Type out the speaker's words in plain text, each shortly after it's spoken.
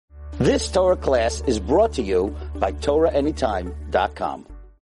This Torah class is brought to you by TorahAnytime.com.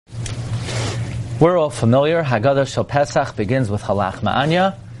 We're all familiar. Haggadah Shel Pesach begins with Halach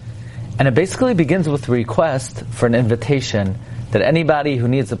Ma'anya, and it basically begins with a request for an invitation that anybody who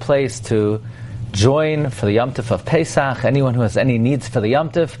needs a place to join for the Yom Tov of Pesach, anyone who has any needs for the Yom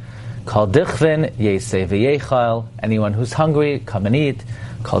Tov, Kal Dichvin Yesei V'Yechal, anyone who's hungry, come and eat.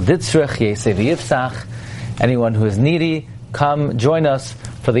 Kal Ditzrich Yesei V'Yifsach, anyone who is needy, come join us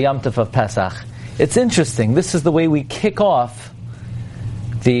for the Yom Tov of Pesach. It's interesting. This is the way we kick off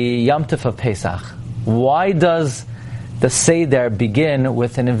the Yom Tov of Pesach. Why does the Seder begin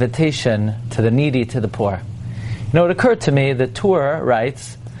with an invitation to the needy, to the poor? You know, it occurred to me that Tur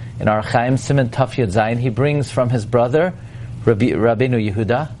writes in Orchim Siman Taf Yud Zayin, he brings from his brother Rabbeinu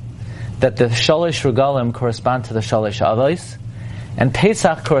Yehuda that the Shalosh Regalim correspond to the Shalosh Avos, and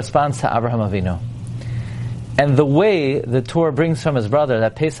Pesach corresponds to Avraham Avinu. And the way the Torah brings from his brother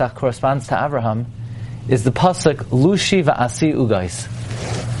that Pesach corresponds to Avraham is the pasuk Lushi va'asi ugais.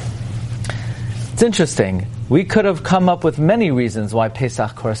 It's interesting. We could have come up with many reasons why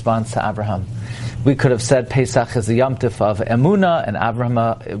Pesach corresponds to Avraham. We could have said Pesach is the Yom Tov of Emunah and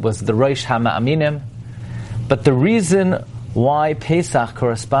Avraham was the Rosh HaMa'aminim. But the reason why Pesach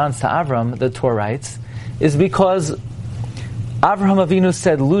corresponds to Avraham, the Torah writes, is because Avraham Avinu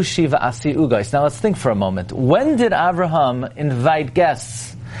said, Lushi va'asi ugais. Now let's think for a moment. When did Avraham invite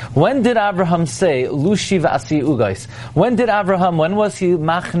guests? When did Avraham say, Lushi va'asi ugais? When was he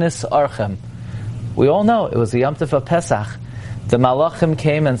Hachnasas Orchim? We all know it was the Yom Tov of Pesach. The Malachim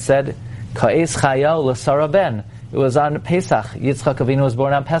came and said, Ka'es chayal l'sara ben. It was on Pesach. Yitzchak Avinu was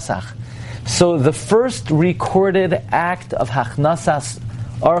born on Pesach. So the first recorded act of Hachnasas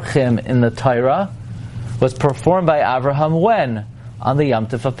Orchim in the Torah was performed by Avraham when? On the Yom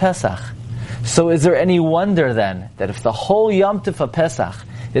Tov of Pesach. So is there any wonder then that if the whole Yom Tov of Pesach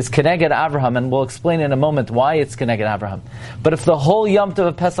is Keneged Avraham, and we'll explain in a moment why it's Keneged Avraham, but if the whole Yom Tov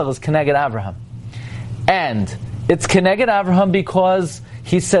of Pesach is Keneged Avraham, and it's Keneged Avraham because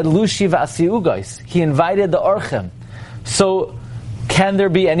he said Lushi v'asi ugais, he invited the Orchim, so can there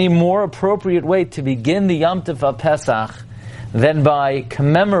be any more appropriate way to begin the Yom Tov of Pesach than by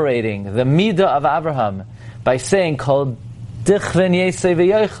commemorating the Midah of Avraham, by saying, Kal Dichvin Yesei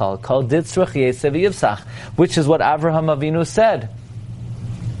V'Yechal, Kal Ditzrich Yesei V'Yifsach, which is what Avraham Avinu said.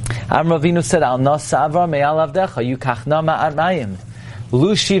 Avraham Avinu said, Al Nas Avram Me'al Avdecha, Yukachna Ma'at Mayim,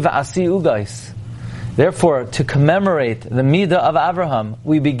 Lushi V'Asi Ugais. Therefore, to commemorate the Midah of Avraham,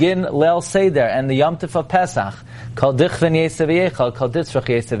 we begin Leil Seder and the Yom Tov of Pesach, Kal Dichvin Yesei V'Yechal, Kal Ditzrich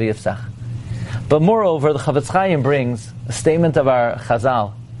Yesei V'Yifsach. But moreover, the Chavetz Chaim brings a statement of our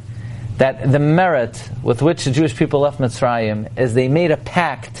Chazal that the merit with which the Jewish people left Mitzrayim is they made a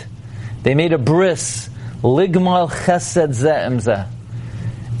pact, they made a bris, ligmal chesed zeh im zeh.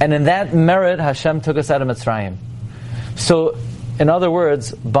 And in that merit, Hashem took us out of Mitzrayim. So, in other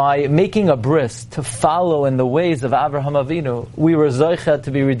words, by making a bris to follow in the ways of Avraham Avinu, we were zoicha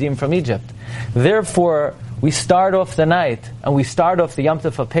to be redeemed from Egypt. Therefore, we start off the night, and we start off the Yom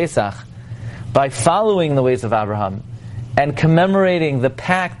Tov of Pesach, by following the ways of Avraham and commemorating the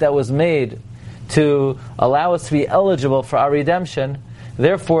pact that was made to allow us to be eligible for our redemption.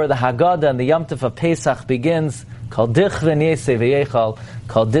 Therefore, the Haggadah and the Yom Tov of Pesach begins, Kal Dichvin Yesei V'Yechal,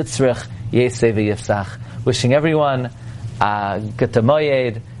 Kal Ditzrich Yesei V'Yifsach. Wishing everyone a Geta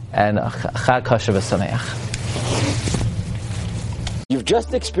Moyed and Chag Kosher V'Sameach. You've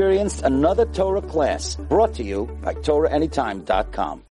just experienced another Torah class brought to you by TorahAnytime.com.